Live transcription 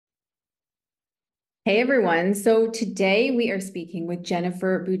Hey everyone. So today we are speaking with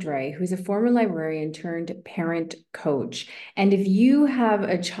Jennifer Boudre, who's a former librarian turned parent coach. And if you have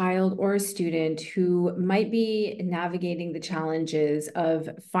a child or a student who might be navigating the challenges of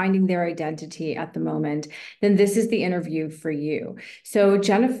finding their identity at the moment, then this is the interview for you. So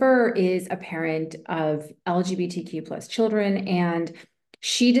Jennifer is a parent of LGBTQ plus children, and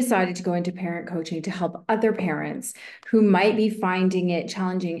she decided to go into parent coaching to help other parents who might be finding it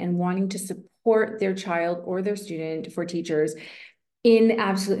challenging and wanting to support their child or their student for teachers in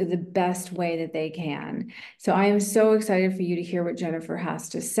absolutely the best way that they can. So I am so excited for you to hear what Jennifer has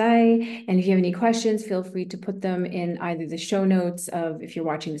to say. And if you have any questions, feel free to put them in either the show notes of if you're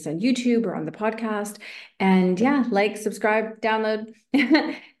watching this on YouTube or on the podcast. And yeah, like, subscribe, download,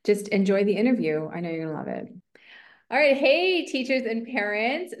 just enjoy the interview. I know you're gonna love it. All right. Hey, teachers and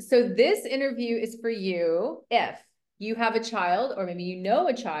parents. So this interview is for you if you have a child, or maybe you know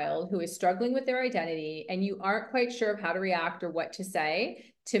a child who is struggling with their identity and you aren't quite sure of how to react or what to say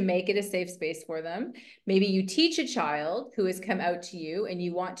to make it a safe space for them. Maybe you teach a child who has come out to you and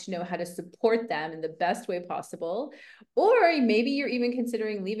you want to know how to support them in the best way possible. Or maybe you're even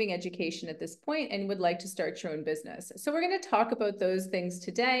considering leaving education at this point and would like to start your own business. So we're going to talk about those things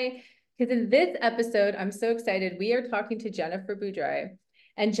today. Because in this episode, I'm so excited. We are talking to Jennifer Boudre.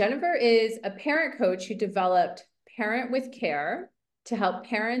 And Jennifer is a parent coach who developed Parent with Care to help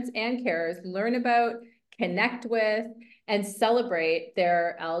parents and carers learn about, connect with, and celebrate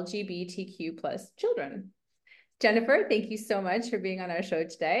their LGBTQ plus children. Jennifer, thank you so much for being on our show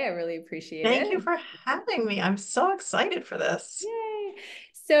today. I really appreciate Thank it. you for having me. I'm so excited for this. Yay.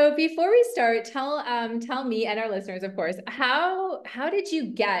 So before we start, tell me and our listeners, of course, how did you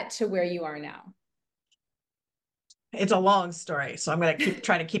get to where you are now? It's a long story, so I'm going to keep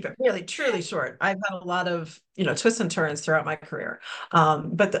trying to keep it really, truly short. I've had a lot of, twists and turns throughout my career.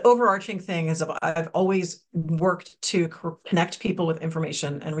 But the overarching thing is I've always worked to connect people with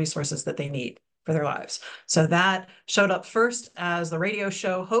information and resources that they need for their lives. So that showed up first as the radio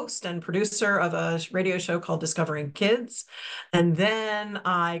show host and producer of a radio show called Discovering Kids. And then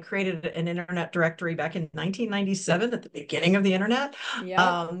I created an internet directory back in 1997 at the beginning of the internet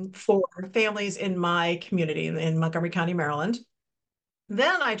Yep. for families in my community in Montgomery County, Maryland.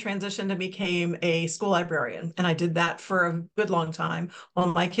 Then I transitioned and became a school librarian, and I did that for a good long time while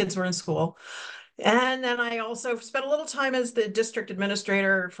my kids were in school. And then I also spent a little time as the district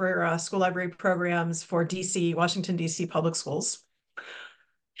administrator for school library programs for DC, Washington, DC public schools.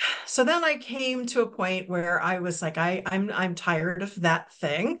 So then I came to a point where I was like, I'm tired of that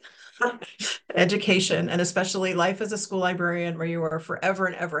thing. Education, and especially life as a school librarian, where you are forever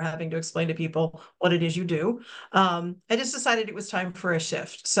and ever having to explain to people what it is you do. I just decided it was time for a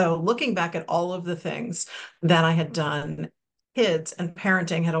shift. So looking back at all of the things that I had done, kids and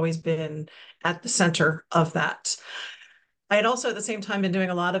parenting had always been at the center of that. I had also at the same time been doing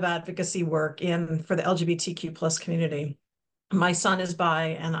a lot of advocacy work in for the LGBTQ plus community. My son is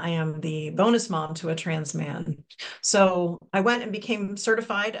bi, and I am the bonus mom to a trans man. So I went and became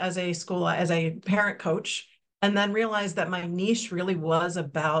certified as a parent coach, and then realized that my niche really was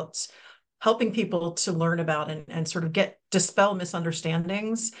about helping people to learn about and sort of dispel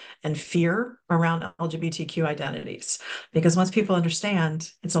misunderstandings and fear around LGBTQ identities. Because once people understand,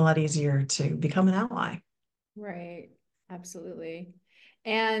 it's a lot easier to become an ally. Right. Absolutely.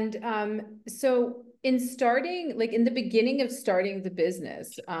 And so in starting, like in the beginning of starting the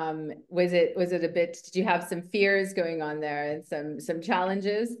business, was it a bit, did you have some fears going on there and some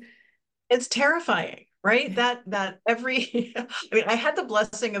challenges? It's terrifying, right? That every I mean, I had the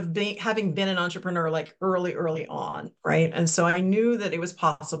blessing of being having been an entrepreneur like early on, right? And so I knew that it was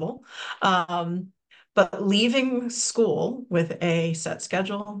possible. Um, but leaving school with a set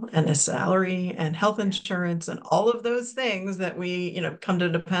schedule and a salary and health Yeah. insurance and all of those things that we, come to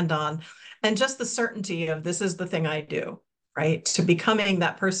depend on, and just the certainty of this is the thing I do, right? To becoming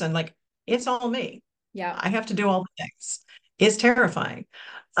that person, like it's all me. Yeah. I have to do all the things is terrifying,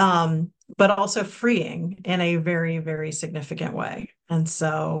 but also freeing in a very, very significant way. And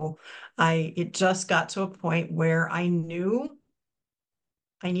so it just got to a point where I knew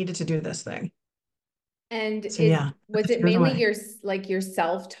I needed to do this thing. And So yeah, was that's it years mainly away. your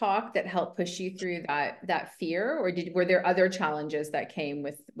self-talk that helped push you through that fear, or were there other challenges that came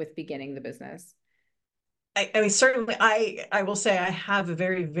with beginning the business? I mean, certainly, I will say I have a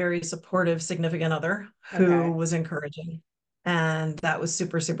very, very supportive significant other who Okay. was encouraging, and that was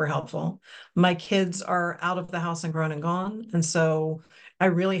super, super helpful. My kids are out of the house and grown and gone, and so I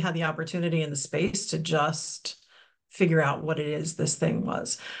really had the opportunity and the space to just figure out what it is this thing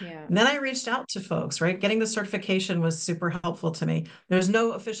was. Yeah. And then I reached out to folks, right? Getting the certification was super helpful to me. There's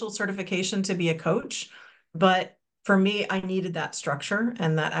no official certification to be a coach, but for me, I needed that structure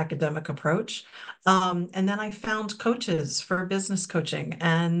and that academic approach. And then I found coaches for business coaching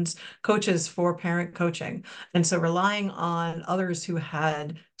and coaches for parent coaching. And so relying on others who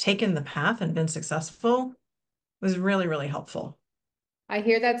had taken the path and been successful was really, really helpful. I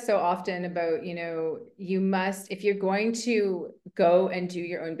hear that so often about, you must, if you're going to go and do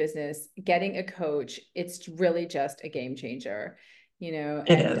your own business, getting a coach, it's really just a game changer, It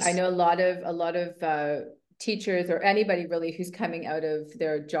and I is. know a lot of teachers or anybody really who's coming out of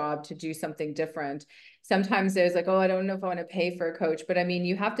their job to do something different. Sometimes there's like, oh, I don't know if I want to pay for a coach, but I mean,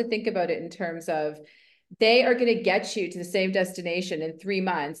 you have to think about it in terms of they are going to get you to the same destination in 3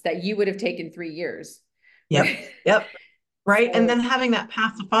 months that you would have taken 3 years, Yep. right? Yep. Right. And then So, having that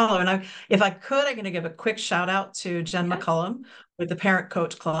path to follow. And if I could, I'm going to give a quick shout out to Jen yes. McCullum with the Parent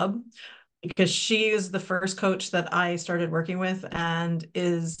Coach Club, because she is the first coach that I started working with and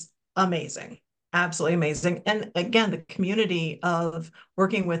is amazing. Absolutely amazing. And again, the community of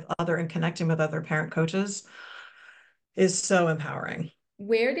working with other and connecting with other parent coaches is so empowering.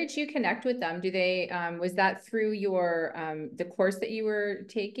 Where did you connect with them? Was that through the course that you were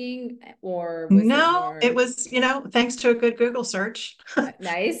taking, or was it No, it more was, thanks to a good Google search.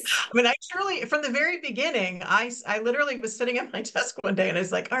 nice? I mean, I truly, from the very beginning, I literally was sitting at my desk one day and I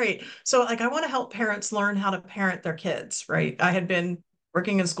was like, all right, so like I want to help parents learn how to parent their kids, right? I had been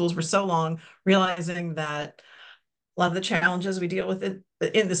working in schools for so long, realizing that a lot of the challenges we deal with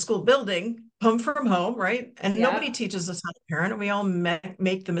in the school building come from home, right? And nobody Yeah. teaches us how to parent, and we all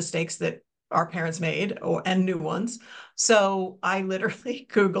make the mistakes that our parents made and new ones. So I literally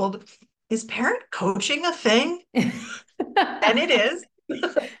Googled, is parent coaching a thing? And it is.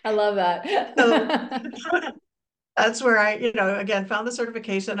 I love So that. that's where again, found the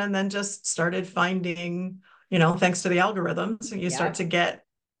certification and then just started finding, thanks to the algorithms, you start Yeah, to get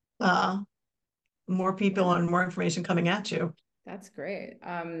uh, more people yeah. and more information coming at you. That's great.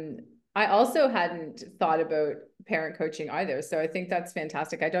 I also hadn't thought about parent coaching either. So I think that's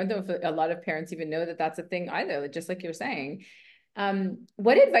fantastic. I don't know if a lot of parents even know that that's a thing either, just like you're saying.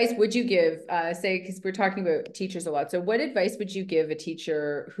 What advice would you give, say, because we're talking about teachers a lot. So what advice would you give a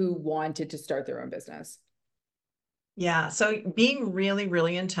teacher who wanted to start their own business? Yeah. So being really,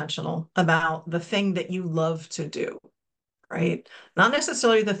 really intentional about the thing that you love to do, right? Not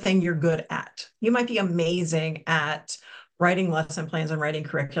necessarily the thing you're good at. You might be amazing at writing lesson plans and writing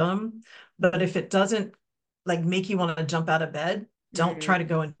curriculum, but if it doesn't like make you want to jump out of bed, don't try to Mm,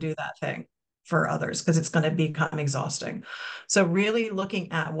 go and do that thing for others because it's going to become exhausting. So really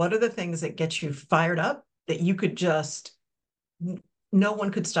looking at what are the things that get you fired up that you could just no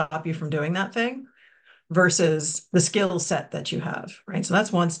one could stop you from doing that thing versus the skill set that you have, right? So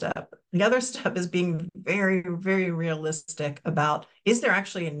that's one step. The other step is being very, very realistic about, is there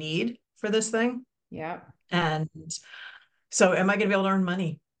actually a need for this thing? yeah. And so am I going to be able to earn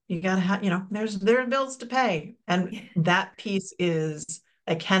money? You got to have, there are bills to pay. And that piece is,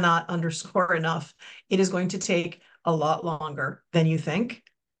 I cannot underscore enough. It is going to take a lot longer than you think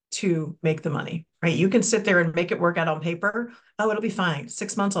to make the money, right? You can sit there and make it work out on paper. Oh, it'll be fine.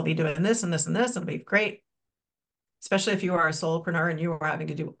 6 months, I'll be doing this and this and this. It'll be great, especially if you are a solopreneur and you are having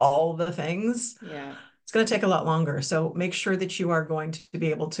to do all the things, Yeah. it's going to take a lot longer. So make sure that you are going to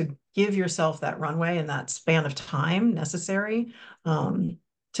be able to give yourself that runway and that span of time necessary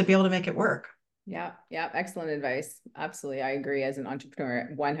to be able to make it work. Yeah, yeah, excellent advice. Absolutely. I agree as an entrepreneur,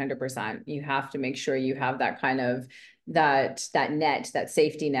 100%. You have to make sure you have that kind of that net, that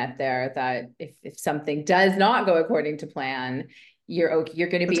safety net there that if something does not go according to plan, you're okay, you're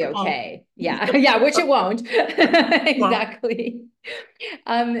going to That's be a won't. okay. Yeah. Yeah, which it won't. Well, Exactly.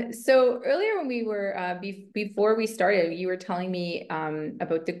 So earlier when we were before we started, you were telling me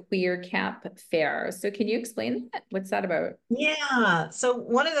about the Queer Camp Fair. So can you explain that? What's that about? yeah. So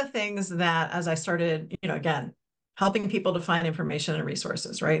one of the things that as I started, again, helping people to find information and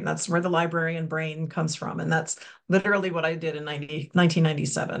resources, right? And that's where the librarian brain comes from. And that's literally what I did in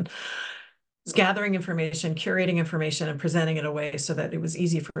 1997. Is gathering information, curating information, and presenting it in a way so that it was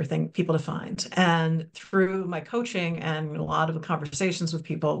easy for people to find. And through my coaching and a lot of the conversations with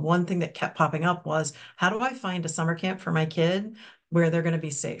people, one thing that kept popping up was, how do I find a summer camp for my kid where they're going to be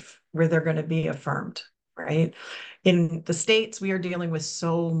safe, where they're going to be affirmed, right? In the States, we are dealing with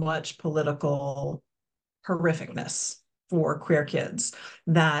so much political horrificness for queer kids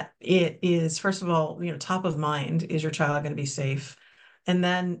that it is, first of all, top of mind, is your child going to be safe? And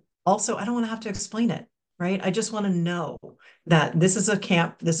then also, I don't want to have to explain it, right? I just want to know that this is a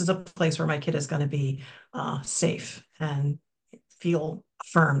camp, this is a place where my kid is going to be safe and feel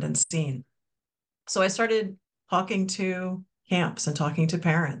affirmed and seen. So I started talking to camps and talking to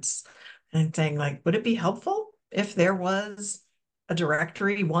parents and saying, like, would it be helpful if there was a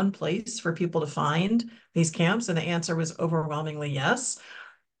directory, one place for people to find these camps? And the answer was overwhelmingly yes.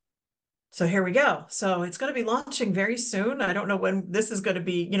 So here we go. So it's going to be launching very soon. I don't know when this is going to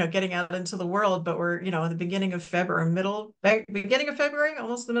be, getting out into the world, but we're, in the beginning of February, beginning of February,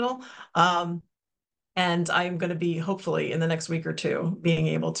 almost the middle. And I'm going to be hopefully in the next week or two being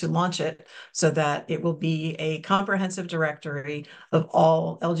able to launch it so that it will be a comprehensive directory of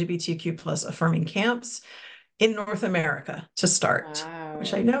all LGBTQ plus affirming camps in North America to start,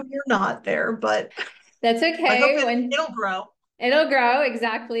 which I Wow. know you're not there, but That's I hope okay. it'll grow. It'll grow,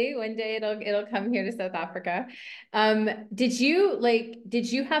 exactly. One day it'll come here to South Africa. Did you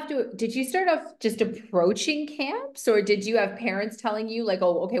start off just approaching camps, or did you have parents telling you like,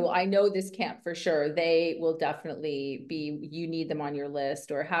 oh, okay, well, I know this camp for sure. They will definitely be, you need them on your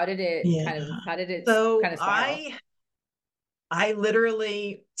list, or Yeah. how did it So kind of spiral? I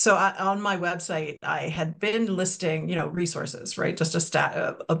literally, so on my website, I had been listing, resources, right? Just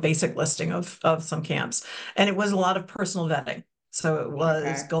a basic listing of some camps. And it was a lot of personal vetting. So it was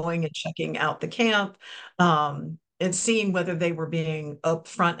Okay. going and checking out the camp, and seeing whether they were being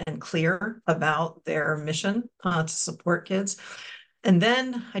upfront and clear about their mission to support kids. And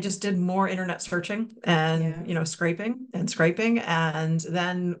then I just did more internet searching Yeah. and, scraping, and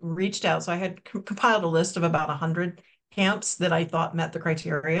then reached out. So I had compiled a list of about 100 camps that I thought met the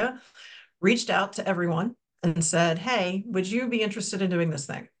criteria, reached out to everyone and said, hey, would you be interested in doing this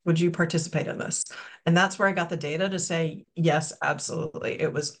thing? Would you participate in this? And that's where I got the data to say, yes, absolutely.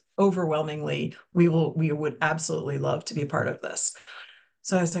 It was overwhelmingly, we would absolutely love to be part of this.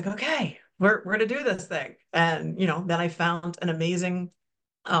 So I was like, okay, we're to do this thing. And, then I found an amazing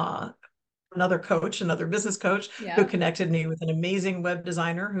uh, another coach, another business coach, who Yeah. connected me with an amazing web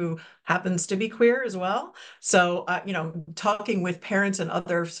designer who happens to be queer as well. So, talking with parents and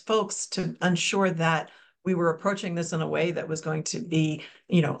other folks to ensure that we were approaching this in a way that was going to be,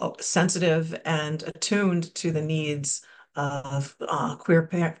 sensitive and attuned to the needs of queer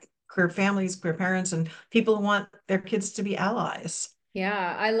families, queer parents, and people who want their kids to be allies.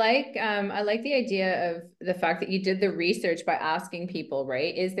 Yeah, I like the idea of the fact that you did the research by asking people,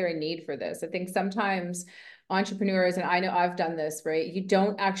 right? Is there a need for this? I think sometimes entrepreneurs, and I know I've done this, right? You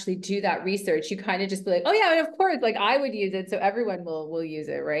don't actually do that research. You kind of just be like, oh yeah, of course, like I would use it, so everyone will use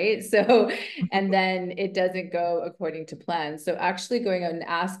it, right? So, and then it doesn't go according to plan. So actually going out and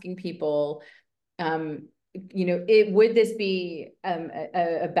asking people, um, would this be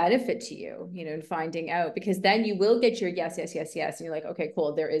a benefit to you, in finding out, because then you will get your yes, yes, yes, yes. And you're like, okay,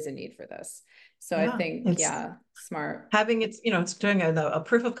 cool, there is a need for this. So I Yeah, think, it's yeah, smart. having it's doing a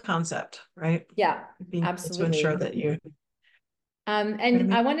proof of concept, right? Yeah, Being able to ensure absolutely. that you're going to And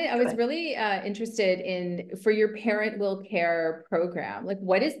make I do was it. really interested in for your Parent Will Care program. Like,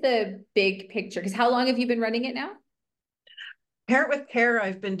 what is the big picture? Because how long have you been running it now? Parent with Care,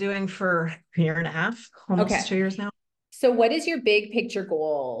 I've been doing for a year and a half, almost Okay. 2 years now. So what is your big picture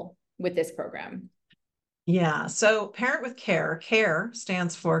goal with this program? Yeah. So Parent with Care, CARE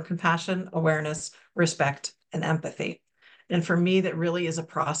stands for compassion, awareness, respect, and empathy. And for me, that really is a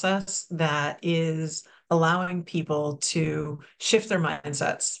process that is allowing people to shift their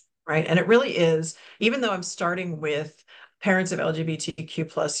mindsets, right? And it really is, even though I'm starting with parents of LGBTQ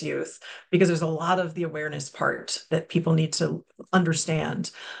plus youth, because there's a lot of the awareness part that people need to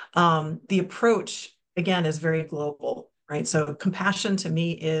understand. The approach, again, is very global, right? So compassion to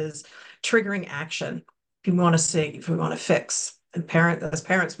me is triggering action if we want to see, if we want to fix. And as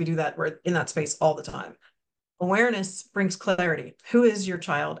parents, we do that. We're in that space all the time. Awareness brings clarity. Who is your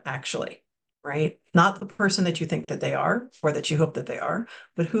child actually? Right? Not the person that you think that they are or that you hope that they are,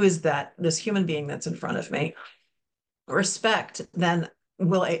 but who is this human being that's in front of me? Respect then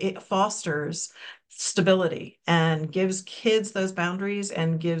it fosters stability and gives kids those boundaries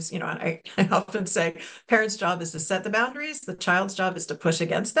and gives, I often say parents' job is to set the boundaries, the child's job is to push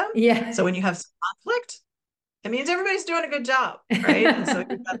against them. Yeah. So when you have conflict, it means everybody's doing a good job, right? And so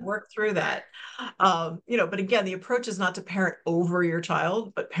you've got to work through that. But again, the approach is not to parent over your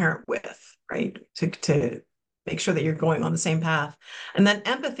child, but parent with, right? To make sure that you're going on the same path. And then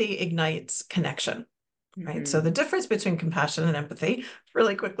empathy ignites connection, right? So the Mhm. difference between compassion and empathy,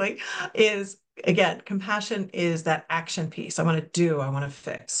 really quickly, is again, compassion is that action piece. I want to do, I want to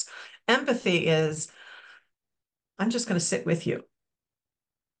fix. Empathy is, I'm just going to sit with you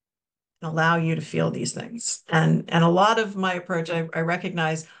and allow you to feel these things. And a lot of my approach, I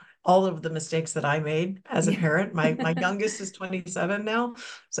recognize all of the mistakes that I made as a Yeah. parent. My youngest is 27 now,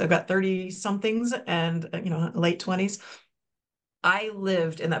 so I've got 30 somethings and late 20s. I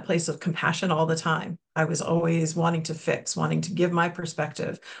lived in that place of compassion all the time. I was always wanting to fix, wanting to give my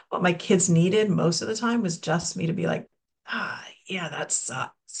perspective. What my kids needed most of the time was just me to be like, yeah, that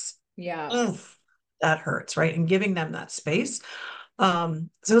sucks. Yeah. Oof, that hurts, right? And giving them that space. So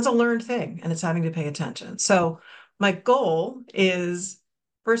it's a learned thing and it's having to pay attention. So my goal is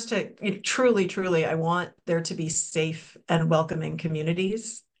first to truly, truly, I want there to be safe and welcoming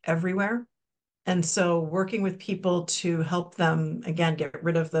communities everywhere. And so working with people to help them, again, get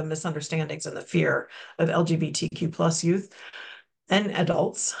rid of the misunderstandings and the fear of LGBTQ plus youth and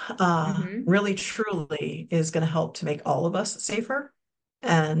adults Hmm. really truly is going to help to make all of us safer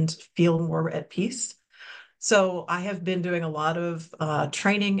and feel more at peace. So I have been doing a lot of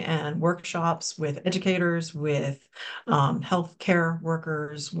training and workshops with educators, with healthcare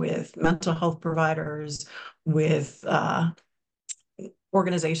workers, with mental health providers, with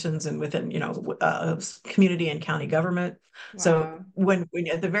organizations and within community and county government. So Wow. when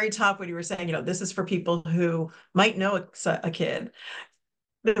at the very top when you were saying this is for people who might know a kid,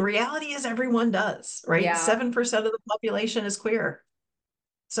 the reality is everyone does, right? Yeah. 7% of the population is queer.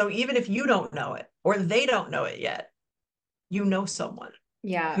 So even if you don't know it or they don't know it yet, you know someone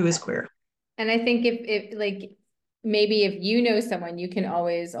who is Yeah. queer. And I think if like maybe if you know someone, you can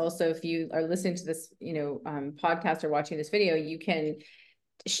always also, if you are listening to this, podcast or watching this video, you can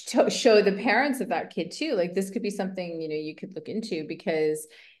show the parents of that kid too. Like this could be something, you could look into because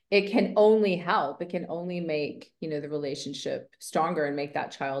it can only help. It can only make, the relationship stronger and make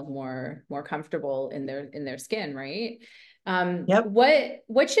that child more comfortable in their skin, right? Yep.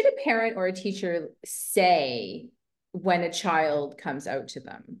 What should a parent or a teacher say when a child comes out to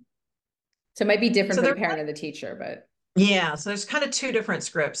them? So it might be different So for the there, parent and the teacher, but yeah, so there's kind of two different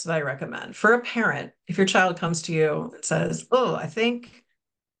scripts that I recommend. For a parent, if your child comes to you and says, "Oh, I think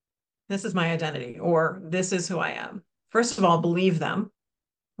this is my identity," or "This is who I am." First of all, believe them.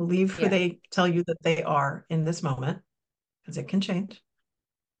 Believe who yeah. they tell you that they are in this moment, because it can change.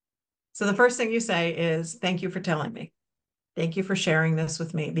 So the first thing you say is, "Thank you for telling me. Thank you for sharing this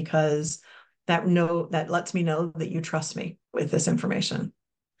with me because that lets me know that you trust me with this information."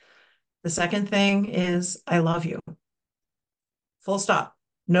 The second thing is, "I love you." Full stop.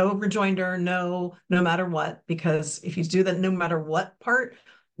 No rejoinder, no matter what, because if you do that no matter what part,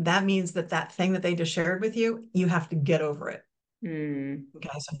 that means that thing that they just shared with you, you have to get over it. Mm, Okay,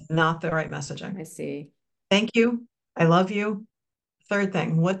 so not the right messaging. I see. Thank you. I love you. Third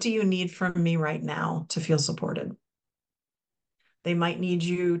thing, what do you need from me right now to feel supported? They might need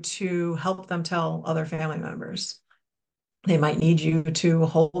you to help them tell other family members. They might need you to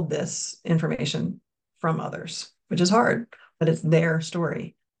hold this information from others, which is hard, but it's their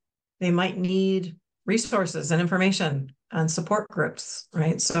story. They might need resources and information and support groups,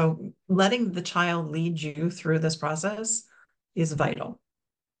 right? So letting the child lead you through this process is vital.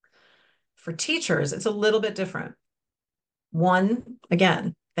 For teachers, it's a little bit different. One,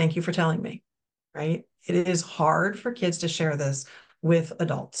 again, thank you for telling me, right? It is hard for kids to share this with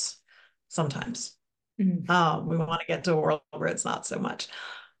adults sometimes. Mm. We want to get to a world where it's not so much.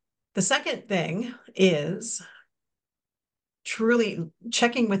 The second thing is truly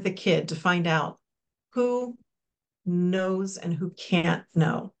checking with the kid to find out who knows and who can't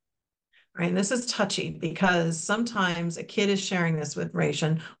know. Right. And this is touchy because sometimes a kid is sharing this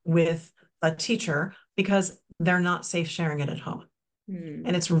information with a teacher because they're not safe sharing it at home. And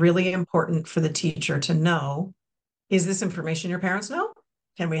Mm. it's really important for the teacher to know, is this information your parents know?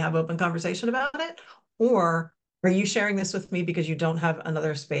 Can we have open conversation about it? Or are you sharing this with me because you don't have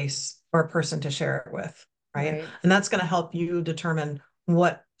another space or a person to share it with? Right. Right. And that's going to help you determine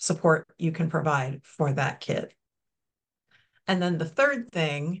what support you can provide for that kid. And then the third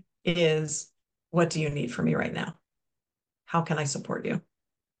thing is, what do you need from me right now? How can I support you?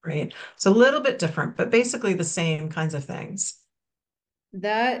 Right. So a little bit different, but basically the same kinds of things.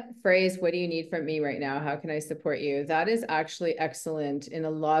 That phrase, what do you need from me right now? How can I support you? That is actually excellent in a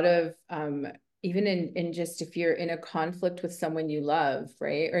lot of even in just if you're in a conflict with someone you love,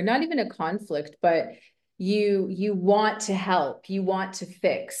 right? Or not even a conflict, but you want to help, you want to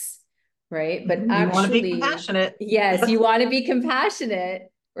fix, right? But You want to be actually, compassionate. yes, you want to be compassionate,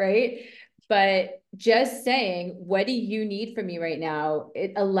 right? But just saying, what do you need from me right now?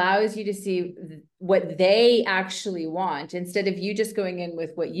 It allows you to see what they actually want instead of you just going in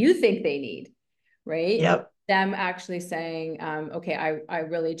with what you think they need, right? Yep. Them actually saying, okay, I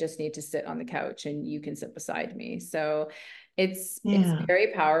really just need to sit on the couch and you can sit beside me. So It's Yeah.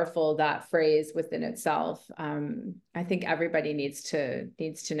 very powerful, that phrase within itself. I think everybody needs to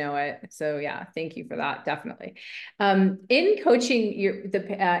know it. So yeah, thank you for that. Definitely. In coaching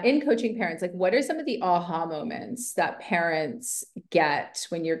in coaching parents, like what are some of the aha moments that parents get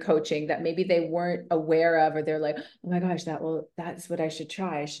when you're coaching that maybe they weren't aware of, or they're like, oh my gosh, that's what I should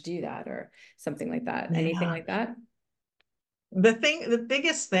try. I should do that, or something like that. Anything Yeah. like that? The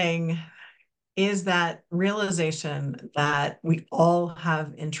biggest thing is that realization that we all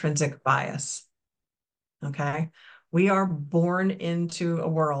have intrinsic bias. Okay. We are born into a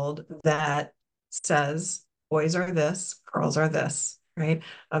world that says boys are this, girls are this, right?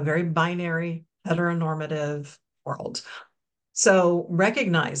 A very binary, heteronormative world. So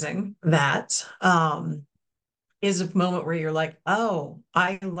recognizing that is a moment where you're like, oh,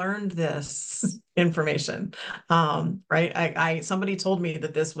 I learned this information. Right. Somebody told me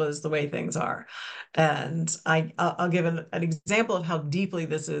that this was the way things are. And I'll give an example of how deeply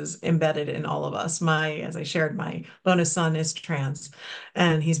this is embedded in all of us. As I shared, my bonus son is trans,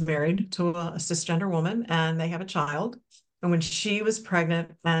 and he's married to a cisgender woman, and they have a child. And when she was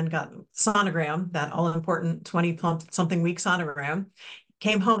pregnant and got sonogram, that all important 20 something week sonogram,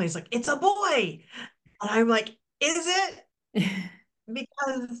 came home, he's like, it's a boy. And I'm like, is it?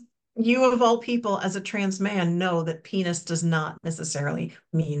 Because you, of all people, as a trans man, know that penis does not necessarily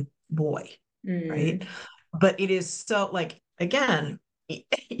mean boy, right? Mm, But it is so, like, again,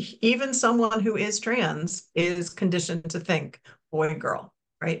 even someone who is trans is conditioned to think boy, girl,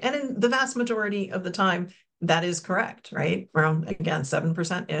 right? And in the vast majority of the time, that is correct, right? Around, again,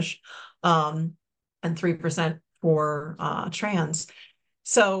 7% ish, and 3% for trans.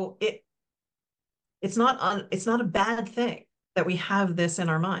 So it's not a bad thing that we have this in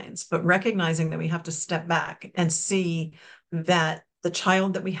our minds, but recognizing that we have to step back and see that the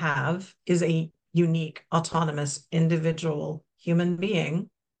child that we have is a unique, autonomous, individual human being,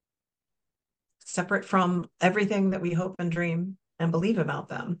 separate from everything that we hope and dream and believe about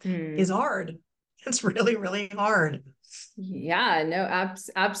them, is mm. hard. It's really, really hard. Yeah, no,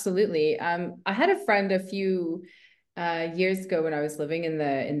 absolutely. I had a friend a few years ago when I was living in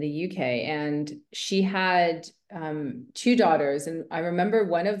the UK, and she had two daughters, and I remember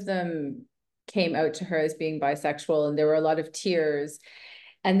one of them came out to her as being bisexual, and there were a lot of tears.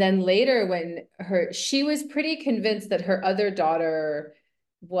 And then later, when she was pretty convinced that her other daughter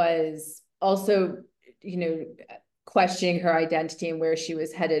was also, you know, questioning her identity and where she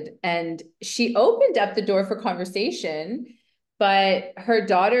was headed. And she opened up the door for conversation, but her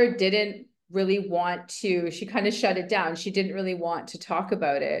daughter didn't really want to, she kind of shut it down. She didn't really want to talk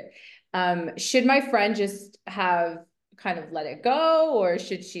about it. Should my friend just have kind of let it go, or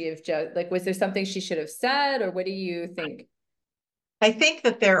should she have just, like, was there something she should have said, or what do you think? I think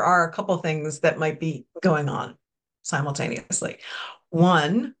that there are a couple things that might be going on simultaneously.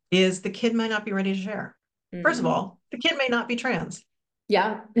 One is the kid might not be ready to share. First of Mm. all, the kid may not be trans.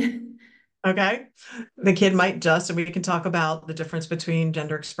 Yeah. Okay. The kid might just, and we can talk about the difference between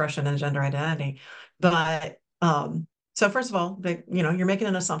gender expression and gender identity. But so first of all, you're making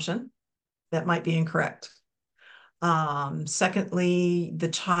an assumption that might be incorrect. Secondly, the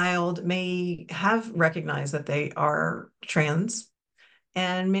child may have recognized that they are trans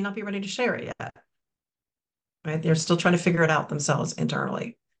and may not be ready to share it yet, right? They're still trying to figure it out themselves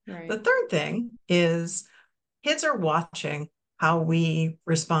internally. The Right. third thing is kids are watching how we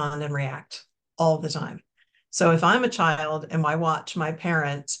respond and react all the time. So if I'm a child and I watch my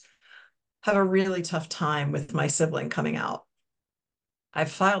parents have a really tough time with my sibling coming out,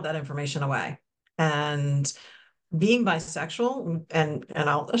 I've filed that information away. And being bisexual, and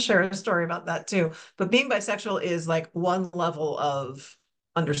I'll share a story about that too, but being bisexual is like one level of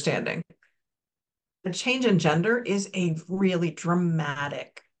understanding. The change in gender is a really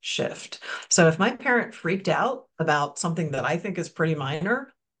dramatic shift. So if my parent freaked out about something that I think is pretty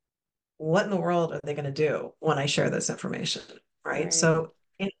minor, what in the world are they going to do when I share this information? Right. Right. So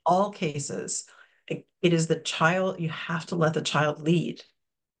in all cases, it is the child, you have to let the child lead,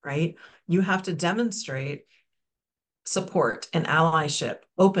 right? You have to demonstrate support and allyship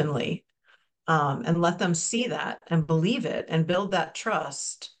openly, and let them see that and believe it and build that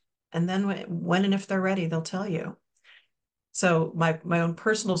trust. And then when and if they're ready, they'll tell you. So my own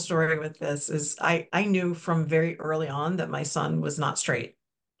personal story with this is I knew from very early on that my son was not straight.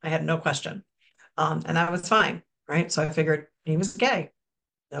 I had no question. And that was fine, right? So I figured he was gay,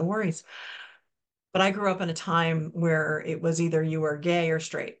 no worries. But I grew up in a time where it was either you were gay or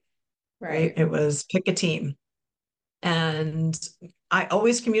straight, right? Right. It was pick a team. And I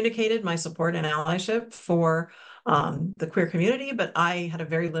always communicated my support and allyship for the queer community, but I had a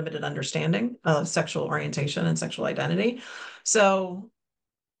very limited understanding of sexual orientation and sexual identity. So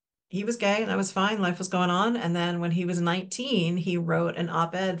he was gay and I was fine. Life was going on. And then when he was 19, he wrote an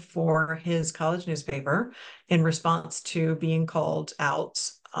op-ed for his college newspaper in response to being called out,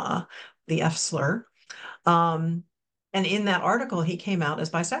 the F slur. Um, and in that article, he came out as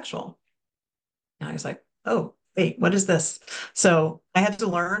bisexual. And I was like, oh, wait, what is this? So I had to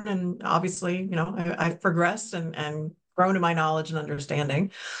learn. And obviously, I've progressed and grown in my knowledge and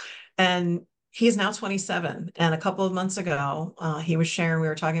understanding. And he's now 27. And a couple of months ago, he was sharing, we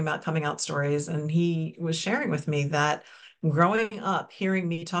were talking about coming out stories, and he was sharing with me that growing up, hearing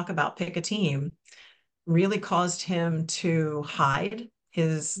me talk about pick a team really caused him to hide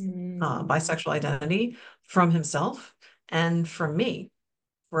his Mm. bisexual identity from himself and from me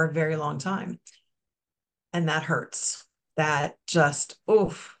for a very long time. And that hurts. That just,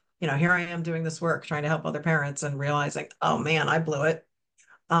 oof, here I am doing this work, trying to help other parents and realizing, oh man, I blew it.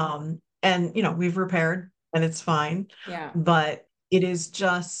 And we've repaired and it's fine. Yeah. But it is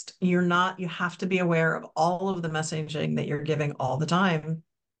just, you have to be aware of all of the messaging that you're giving all the time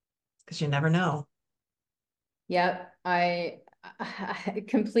because you never know. Yep, I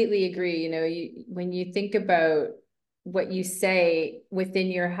completely agree. When you think about what you say within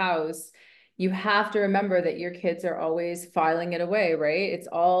your house, you have to remember that your kids are always filing it away, right? It's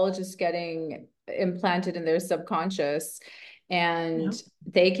all just getting implanted in their subconscious, and Yeah.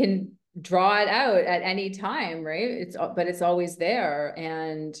 they can draw it out at any time, right? But it's always there.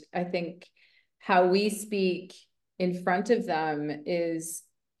 And I think how we speak in front of them is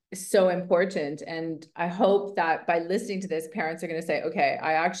so important. And I hope that by listening to this, parents are going to say, okay,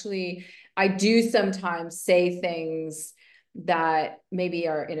 I do sometimes say things that maybe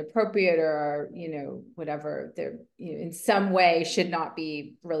are inappropriate or are, whatever they're, in some way should not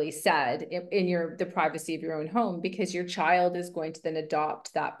be really said in the privacy of your own home, because your child is going to then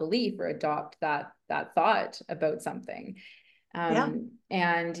adopt that belief or adopt that thought about something. Yeah.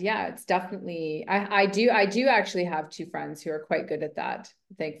 And yeah, it's definitely, I do actually have two friends who are quite good at that,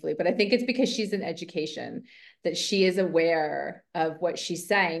 thankfully, but I think it's because she's in education that she is aware of what she's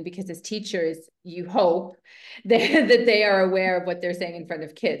saying, because as teachers, you hope that they are aware of what they're saying in front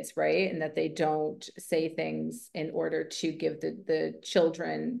of kids, right? And that they don't say things in order to give the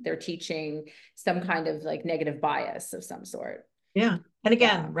children they're teaching some kind of like negative bias of some sort. Yeah. And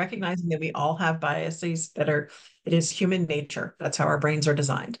Yeah. again, recognizing that we all have biases it is human nature. That's how our brains are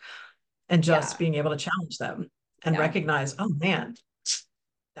designed. And just Yeah. being able to challenge them and Yeah. recognize, oh man,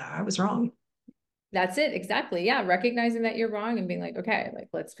 I was wrong. That's it. Exactly. Yeah. Recognizing that you're wrong and being like, okay, like,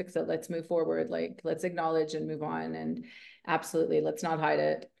 let's fix it. Let's move forward. Like, let's acknowledge and move on. And absolutely, let's not hide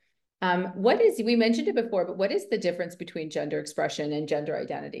it. We mentioned it before, but what is the difference between gender expression and gender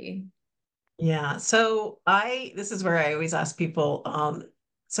identity? Yeah. So this is where I always ask people,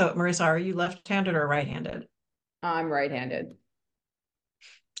 so Marissa, are you left-handed or right-handed? I'm right-handed.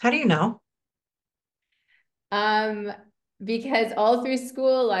 How do you know? Um, because all through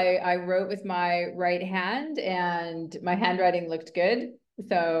school, I wrote with my right hand and my handwriting looked good.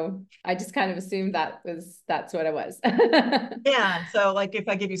 So I just kind of assumed that's what I was. Yeah. So like if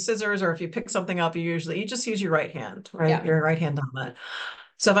I give you scissors or if you pick something up, you just use your right hand, right? Yeah. Your right hand dominant.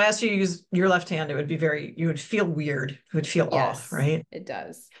 So if I asked you to use your left hand, you would feel weird. You would feel off, Yes, right? it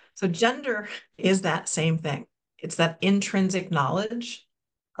does. So gender is that same thing. It's that intrinsic knowledge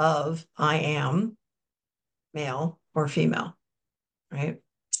of I am male or female, right?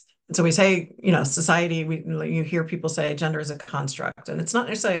 And so we say, society, you hear people say gender is a construct, and it's not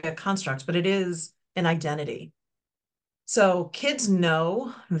necessarily a construct, but it is an identity. So kids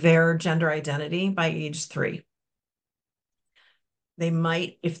know their gender identity by age 3. They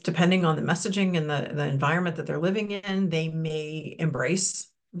might, if depending on the messaging and the environment that they're living in, they may embrace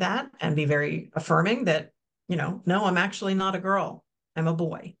that and be very affirming that, no, I'm actually not a girl. I'm a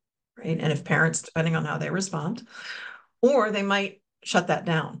boy. Right. And if parents, depending on how they respond, or they might shut that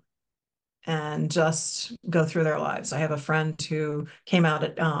down and just go through their lives. I have a friend who came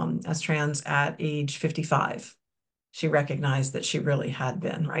out as trans at age 55. She recognized that she really had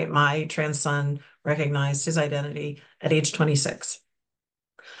been, right? My trans son recognized his identity at age 26.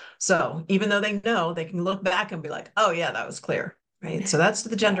 So even though they know, they can look back and be like, oh, yeah, that was clear, right? So that's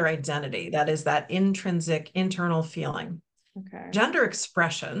the Yeah. gender identity. That is that intrinsic internal feeling. Okay. Gender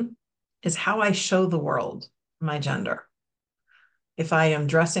expression is how I show the world my gender. If I am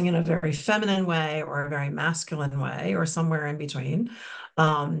dressing in a very feminine way or a very masculine way or somewhere in between,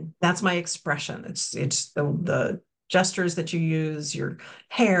 that's my expression. It's the gestures that you use, your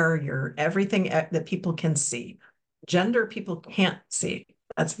hair, your everything that people can see. Gender people can't see.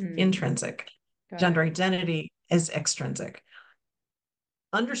 That's Hmm. intrinsic. Got Gender it. identity as extrinsic.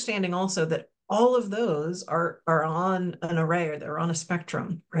 Understanding also that all of those are on an array, or they're on a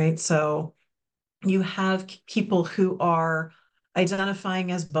spectrum, right? So you have people who are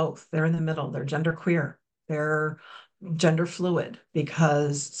identifying as both. They're in the middle. They're genderqueer. They're gender fluid,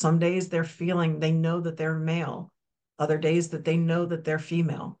 because some days they're feeling, they know that they're male, other days that they know that they're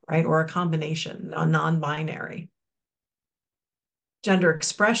female, right? Or a combination, a non-binary. Gender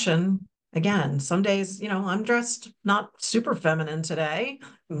expression, again, some days, I'm dressed not super feminine today,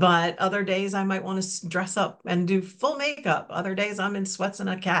 but other days I might want to dress up and do full makeup. Other days I'm in sweats and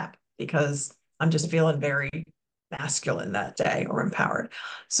a cap because I'm just feeling very masculine that day, or empowered.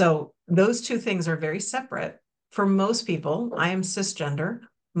 So those two things are very separate. For most people, I am cisgender.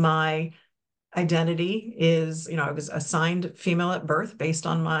 My identity is, I was assigned female at birth based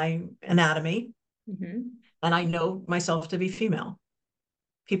on my anatomy, Mm-hmm. and I know myself to be female.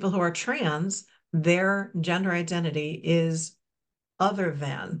 People who are trans, their gender identity is other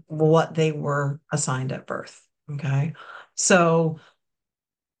than what they were assigned at birth. Okay. So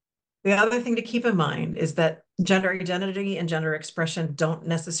the other thing to keep in mind is that gender identity and gender expression don't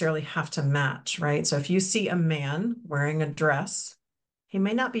necessarily have to match, right? So if you see a man wearing a dress, he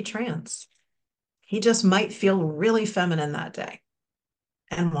may not be trans. He just might feel really feminine that day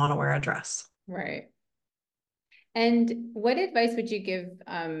and want to wear a dress. Right. And what advice would you give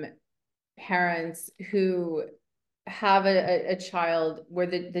parents who have a child where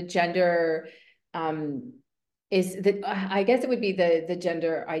the gender um, is that I guess it would be the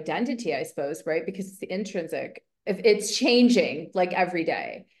gender identity, I suppose, right? Because it's the intrinsic. If it's changing like every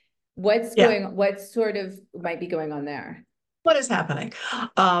day, Yeah. what sort of might be going on there? What is happening?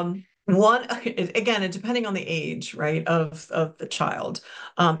 One, again, depending on the age, right, of the child.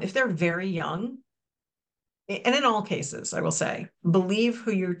 If they're very young, and in all cases, I will say, believe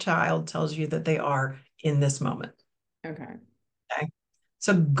who your child tells you that they are in this moment. Okay. Okay.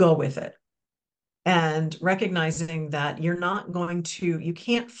 So go with it. And recognizing that you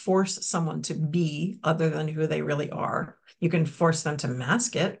can't force someone to be other than who they really are. You can force them to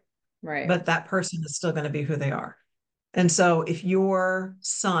mask it, Right. but that person is still going to be who they are. And so if your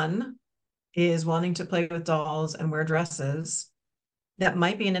son is wanting to play with dolls and wear dresses, that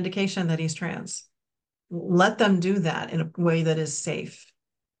might be an indication that he's trans. Let them do that in a way that is safe.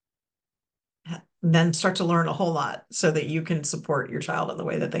 Then start to learn a whole lot so that you can support your child in the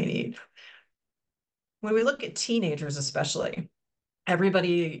way that they need. When we look at teenagers, especially,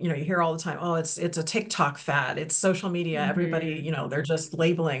 everybody, you hear all the time, oh, it's a TikTok fad, it's social media. Everybody, Mm-hmm. they're just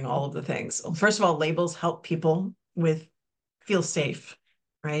labeling all of the things. Well, first of all, labels help people feel safe,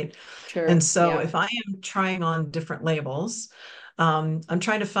 right? And True. so Yeah. if I am trying on different labels, I'm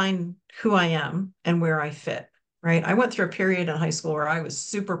trying to find who I am and where I fit, right? I went through a period in high school where I was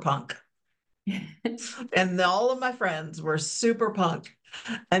super punk, and all of my friends were super punk.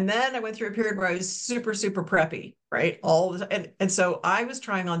 And then I went through a period where I was super, super preppy, right? And so I was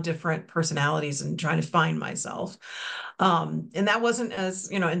trying on different personalities and trying to find myself. And that wasn't as,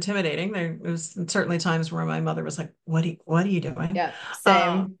 intimidating. There was certainly times where my mother was like, what are you doing? Yeah.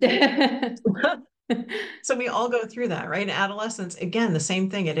 Um, Same. So we all go through that, right? In adolescence, again, the same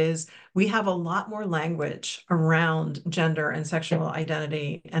thing. We have a lot more language around gender and sexual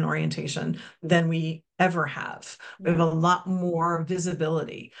identity and orientation than we ever have. We have Yeah. a lot more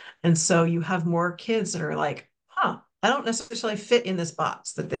visibility. And so you have more kids that are like, I don't necessarily fit in this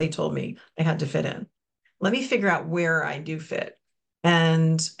box that they told me I had to fit in. Let me figure out where I do fit.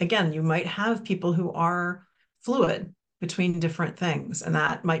 And again, you might have people who are fluid between different things, and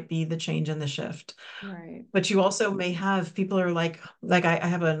that might be the change in the shift. Right. But you also may have people who are like I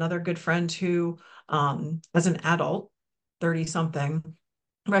have another good friend who, as an adult, 30 something,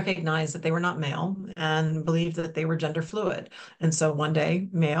 recognized that they were not male and believed that they were gender fluid. And so one day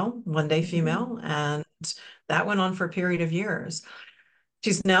male, one day Mm-hmm. female, and that went on for a period of years.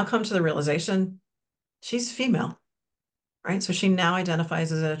 She's now come to the realization she's female, right? So she now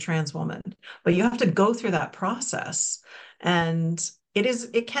identifies as a trans woman. But you have to go through that process. And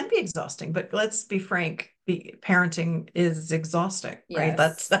it can be exhausting, but let's be frank, parenting is exhausting, right?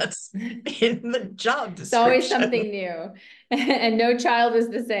 That's Yes. that's in the job It's always description. something new. And no child is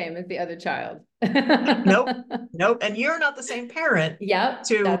the same as the other child. Nope, nope. And you're not the same parent Yep,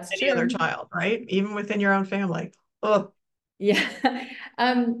 to that's any other true. child, right? Even within your own family. Oh, Yeah.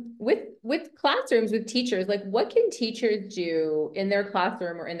 With classrooms, with teachers, like what can teachers do in their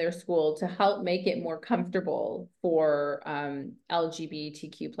classroom or in their school to help make it more comfortable for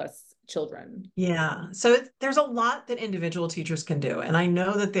LGBTQ plus children? yeah. So there's a lot that individual teachers can do. And I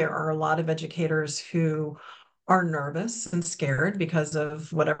know that there are a lot of educators who are nervous and scared because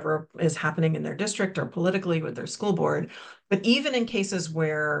of whatever is happening in their district or politically with their school board. But even in cases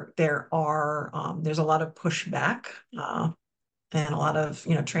where there's a lot of pushback, and a lot of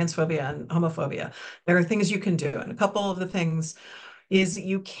transphobia and homophobia, there are things you can do, and a couple of the things is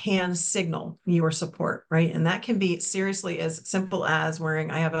you can signal your support, right? And that can be seriously as simple as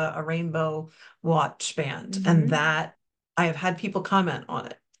wearing, I have a rainbow watch band, and Mm-hmm. that I have had people comment on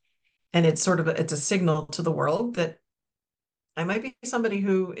it. And it's sort of it's a signal to the world that I might be somebody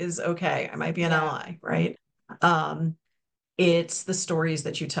who is okay. I might be an Yeah. ally, right? Um, it's the stories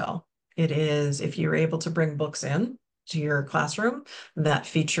that you tell. It is if you're able to bring books in to your classroom that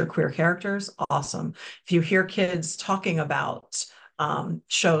feature queer characters, awesome. If you hear kids talking about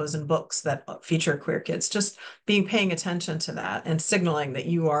shows and books that feature queer kids, just being paying attention to that and signaling that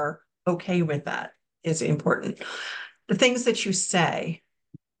you are okay with that is important. The things that you say,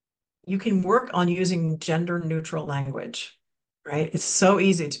 you can work on using gender neutral language, right? It's so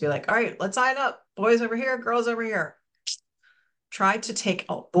easy to be like, all right, let's sign up. Boys over here, girls over here. Try to take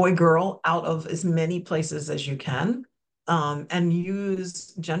boy girl out of as many places as you can, and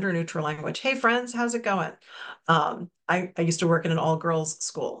use gender neutral language. Hey, friends, how's it going? I used to work in an all girls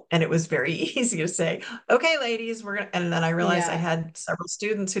school, and it was very easy to say, okay, ladies, we're going to, and then I realized I Yeah. had several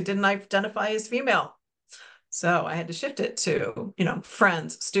students who didn't identify as female. So I had to shift it to,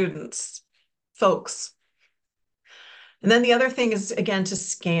 friends, students, folks. And then the other thing is, again, to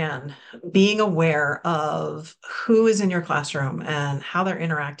scan, being aware of who is in your classroom and how they're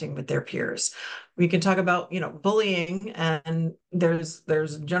interacting with their peers. We can talk about, bullying, and there's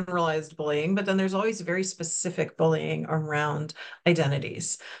generalized bullying, but then there's always very specific bullying around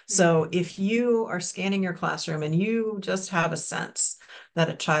identities. So Mm. if you are scanning your classroom and you just have a sense that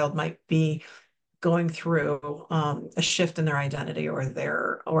a child might be going through a shift in their identity or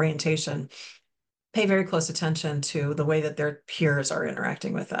their orientation, pay very close attention to the way that their peers are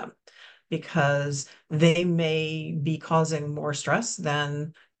interacting with them, because they may be causing more stress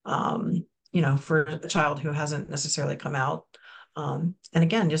than for a child who hasn't necessarily come out. And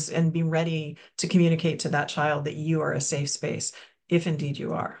again, just and be ready to communicate to that child that you are a safe space, if indeed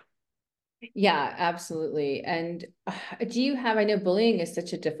you are. Yeah, absolutely. And do you have, I know bullying is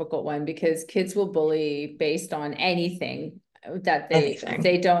such a difficult one because kids will bully based on anything that if Anything.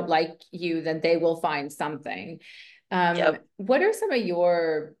 they don't like you, then they will find something. Yep. What are some of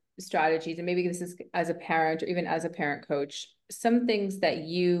your strategies? And maybe this is as a parent or even as a parent coach, some things that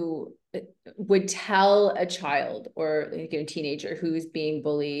you would tell a child or like a teenager who's being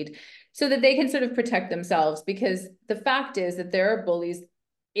bullied so that they can sort of protect themselves, because the fact is that there are bullies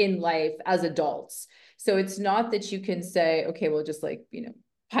in life as adults. So it's not that you can say, okay, we'll just like,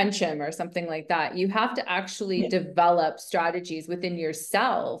 punch him or something like that. You have to actually Yeah. develop strategies within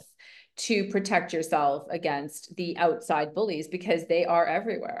yourself to protect yourself against the outside bullies because they are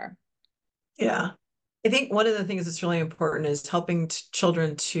everywhere. Yeah. I think one of the things that's really important is helping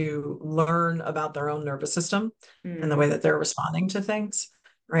children to learn about their own nervous system and the way Mm, that they're responding to things,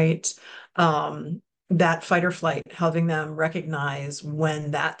 right? That fight or flight, helping them recognize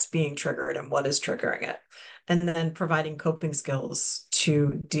when that's being triggered and what is triggering it. And then providing coping skills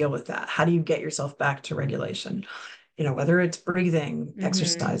to deal with that. How do you get yourself back to regulation? Whether it's breathing mm-hmm.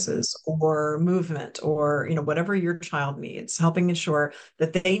 exercises or movement or, whatever your child needs, helping ensure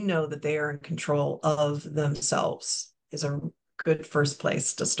that they know that they are in control of themselves is a good first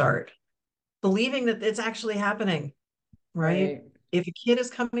place to start. Believing that it's actually happening, right? Right, If a kid is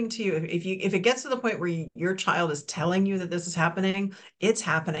coming to you, if it gets to the point where your child is telling you that this is happening, it's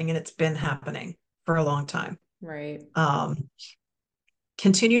happening and it's been happening for a long time. right. Um,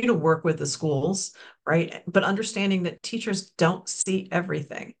 Continue to work with the schools, right? But understanding that teachers don't see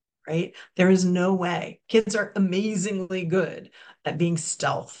everything, right? There is no way. Kids are amazingly good at being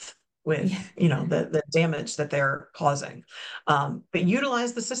stealth Yeah, with, the damage that they're causing. But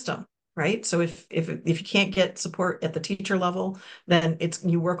utilize the system, right? So if you can't get support at the teacher level, then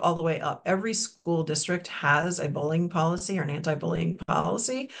you work all the way up. Every school district has a bullying policy or an anti-bullying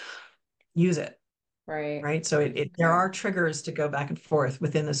policy. Use it, right. right? So there Okay. are triggers to go back and forth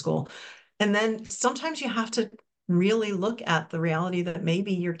within the school. And then sometimes you have to really look at the reality that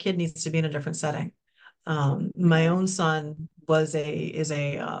maybe your kid needs to be in a different setting. My Okay. own son is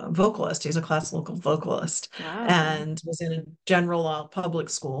a vocalist. He's a classical vocalist, Wow. and was in a general public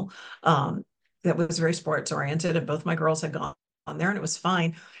school that was very sports oriented, and both my girls had gone on there, and it was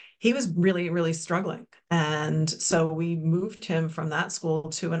fine. He was really, really struggling, and so we moved him from that school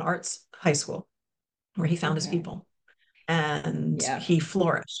to an arts high school where he found his Okay. people and Yeah. he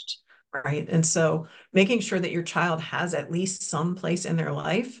flourished, right? And so making sure that your child has at least some place in their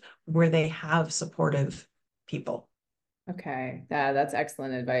life where they have supportive people. Okay, that's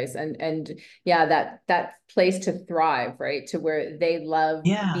excellent advice. And yeah, that place to thrive, right? To where they love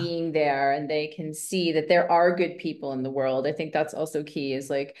Yeah. being there and they can see that there are good people in the world. I think that's also key is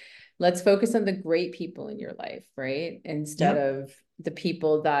like let's focus on the great people in your life, right? Instead Yep. of the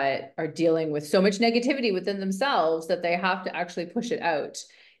people that are dealing with so much negativity within themselves that they have to actually push it out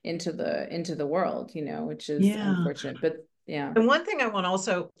into the world, which is Yeah. unfortunate. But yeah. And one thing I want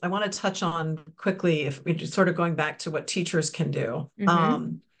to touch on quickly, if we just sort of going back to what teachers can do.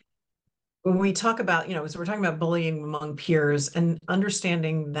 Mm-hmm. When we talk about, so we're talking about bullying among peers and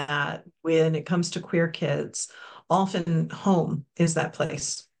understanding that when it comes to queer kids, often home is that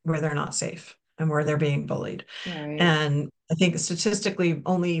place where they're not safe and where they're being bullied. Right. And I think statistically,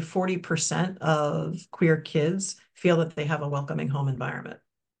 only 40% of queer kids feel that they have a welcoming home environment.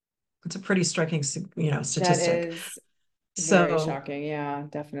 It's a pretty striking, That statistic. is very So shocking. Yeah,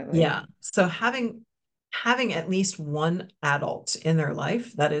 definitely. yeah. So having at least one adult in their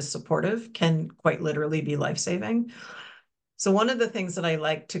life that is supportive can quite literally be life-saving. So one of the things that I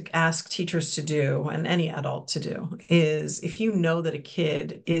like to ask teachers to do and any adult to do is if you know that a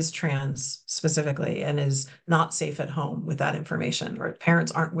kid is trans specifically and is not safe at home with that information or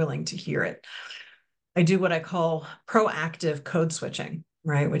parents aren't willing to hear it, I do what I call proactive code switching,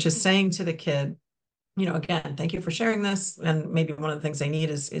 right? Which is saying to the kid, again, thank you for sharing this. And maybe one of the things they need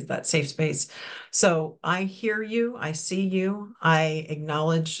is that safe space. So I hear you, I see you, I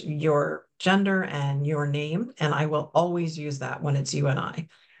acknowledge your gender and your name, and I will always use that when it's you and I.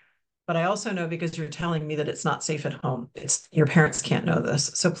 But I also know because you're telling me that it's not safe at home. It's your parents can't know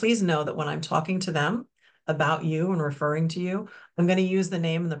this. So please know that when I'm talking to them about you and referring to you, I'm going to use the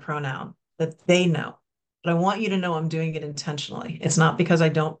name and the pronoun that they know. But I want you to know I'm doing it intentionally. It's not because I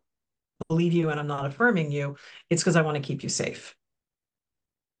don't believe you and I'm not affirming you. It's because I want to keep you safe.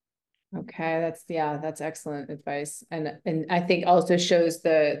 Okay, that's excellent advice. And I think also shows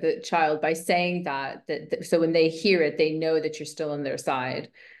the child by saying that so when they hear it, they know that you're still on their side,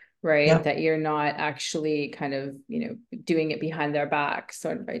 right? Yep. That you're not actually kind of, doing it behind their back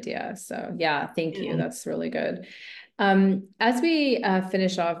sort of idea. So yeah, thank you. Yeah. That's really good. As we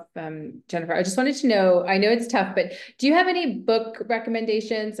finish off, Jennifer, I just wanted to know, I know it's tough, but do you have any book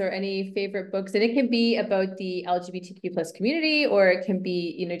recommendations or any favorite books? And it can be about the LGBTQ plus community, or it can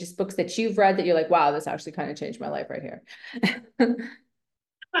be, just books that you've read that you're like, wow, this actually kind of changed my life right here.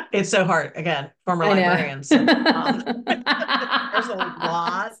 It's so hard. Again, former I know. librarian. So there's a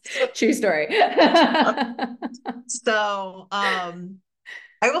lot. True story. So I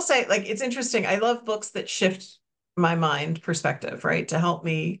will say, like, it's interesting. I love books that shift my mind perspective, right? To help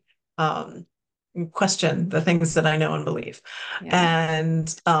me question the things that I know and believe. Yeah.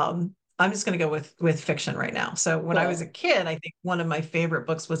 And I'm just going to go with fiction right now. So when I was a Cool. kid, I think one of my favorite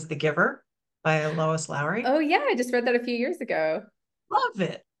books was The Giver by Lois Lowry. Oh yeah, I just read that a few years ago. Love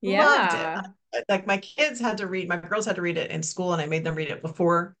it. Loved it. Yeah. Like my kids had to read, my girls had to read it in school, and I made them read it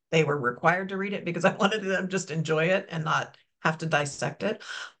before they were required to read it because I wanted them just enjoy it and not have to dissect it.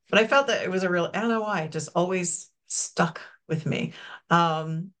 But I felt that it was I don't know why, it just always stuck with me.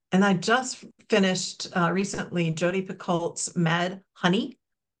 And I just finished recently Jodi Picoult's Mad Honey,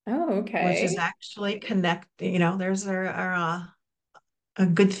 Oh, which is okay. actually there's a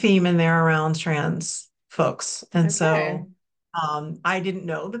good theme in there around trans folks. And Okay. so I didn't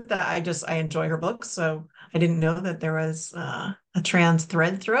know that I enjoy her books. So I didn't know that there was a trans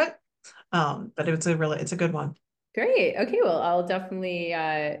thread through it. But it's a good one. Great. Okay, well, I'll definitely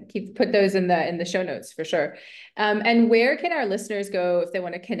put those in the show notes for sure. And where can our listeners go if they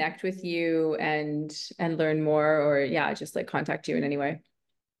want to connect with you and learn more, or yeah, just like contact you in any way?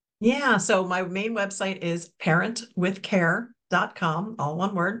 Yeah. So my main website is parentwithcare.com, all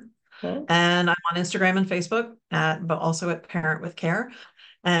one word. Cool. And I'm on Instagram and Facebook but also at Parent with Care.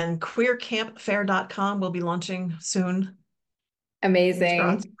 And queercampfair.com will be launching soon. Fingers crossed.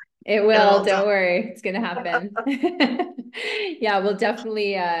 Amazing. It Get it will, all done. don't worry. It's gonna happen. Yeah, we'll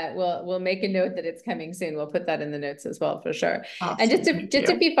definitely we'll make a note that it's coming soon. We'll put that in the notes as well for sure. And Awesome. Thank just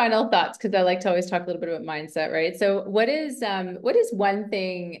a you. few final thoughts, because I like to always talk a little bit about mindset, right? So what is one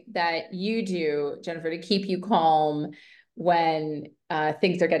thing that you do, Jennifer, to keep you calm when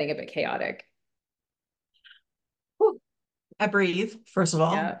things are getting a bit chaotic? I breathe, first of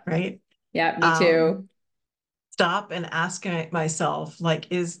all, Yeah. right? Yeah, me Um, too. Stop and ask myself,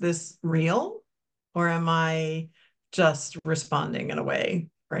 like, is this real? Or am I just responding in a way,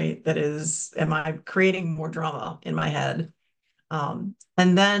 right? Am I creating more drama in my head? And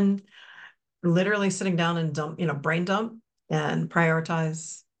then literally sitting down and brain dump and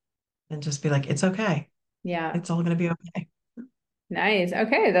prioritize and just be like, it's okay. Yeah. It's all going to be okay. Nice.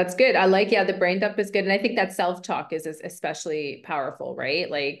 Okay, that's good. I like, yeah, the brain dump is good. And I think that self-talk is especially powerful,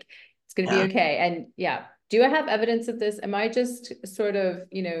 right? Like it's going to be Yeah. okay. And yeah, do I have evidence of this? Am I just sort of,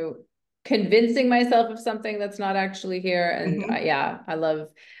 convincing myself of something that's not actually here? And Hmm. yeah,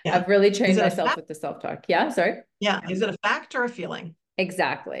 Yeah. I've really Is trained it a myself fact? with the self-talk. Yeah, sorry. Yeah. Is it a fact or a feeling?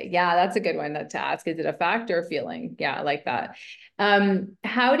 Exactly. Yeah, that's a good one to ask. Is it a fact or a feeling? Yeah, I like that.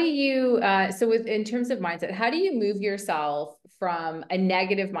 How do you so with in terms of mindset, how do you move yourself from a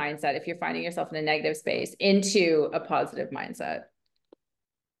negative mindset if you're finding yourself in a negative space into a positive mindset?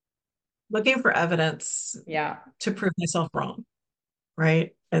 Looking for evidence Yeah. to prove myself wrong.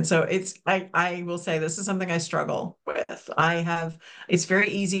 Right. And so I will say this is something I struggle with. It's very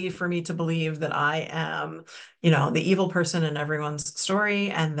easy for me to believe that I am, the evil person in everyone's story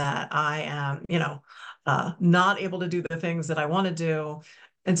and that I am, not able to do the things that I want to do.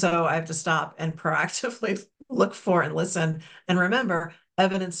 And so I have to stop and proactively look for and listen and remember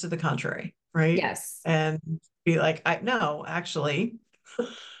evidence to the contrary. Right. Yes. And be like, I no, actually,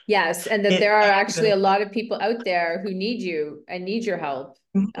 Yes. And that it there are has actually been. a lot of people out there who need you and need your help.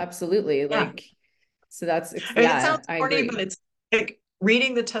 Absolutely. Yeah. Like, so that's, I mean, it sounds yeah, I corny, but agree. it's like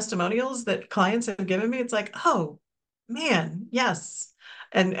reading the testimonials that clients have given me. It's like, oh man, yes.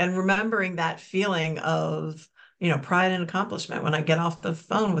 And remembering that feeling of, pride and accomplishment when I get off the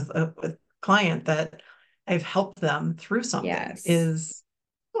phone with client that I've helped them through something Yes, is,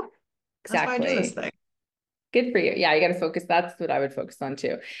 oh, that's why I do this exactly. thing. Good for you. Yeah, you got to focus. That's what I would focus on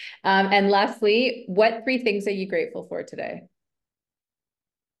too. And lastly, what three things are you grateful for today?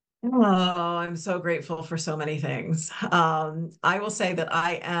 Oh, I'm so grateful for so many things. I will say that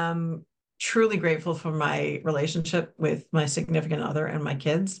I am truly grateful for my relationship with my significant other and my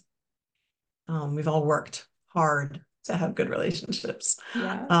kids. We've all worked hard to have good relationships.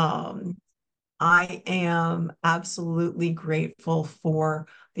 Yeah. Um, I am absolutely grateful for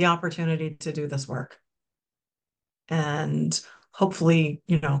the opportunity to do this work and hopefully,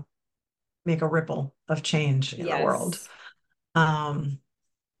 make a ripple of change in the world. Yes. Um,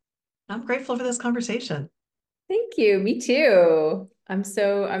 I'm grateful for this conversation. Thank you. Me too. I'm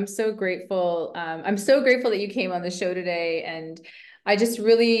so grateful. I'm so grateful that you came on the show today. And I just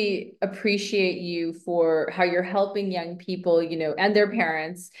really appreciate you for how you're helping young people, and their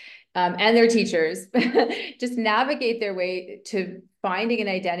parents, and their teachers just navigate their way to finding an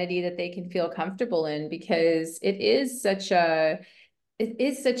identity that they can feel comfortable in because it is such a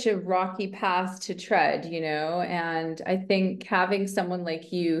rocky path to tread, and I think having someone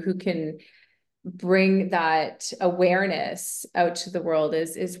like you who can bring that awareness out to the world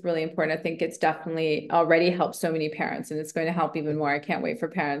is really important. I think it's definitely already helped so many parents, and it's going to help even more. I can't wait for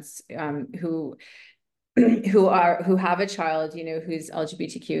parents who who have a child, who's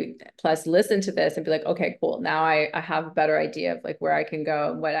LGBTQ plus, listen to this and be like, okay, cool. Now I have a better idea of like where I can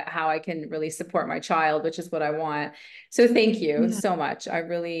go and how I can really support my child, which is what I want. So thank you Yeah, so much. I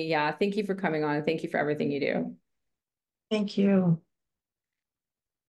really, yeah, thank you for coming on. Thank you for everything you do. thank you.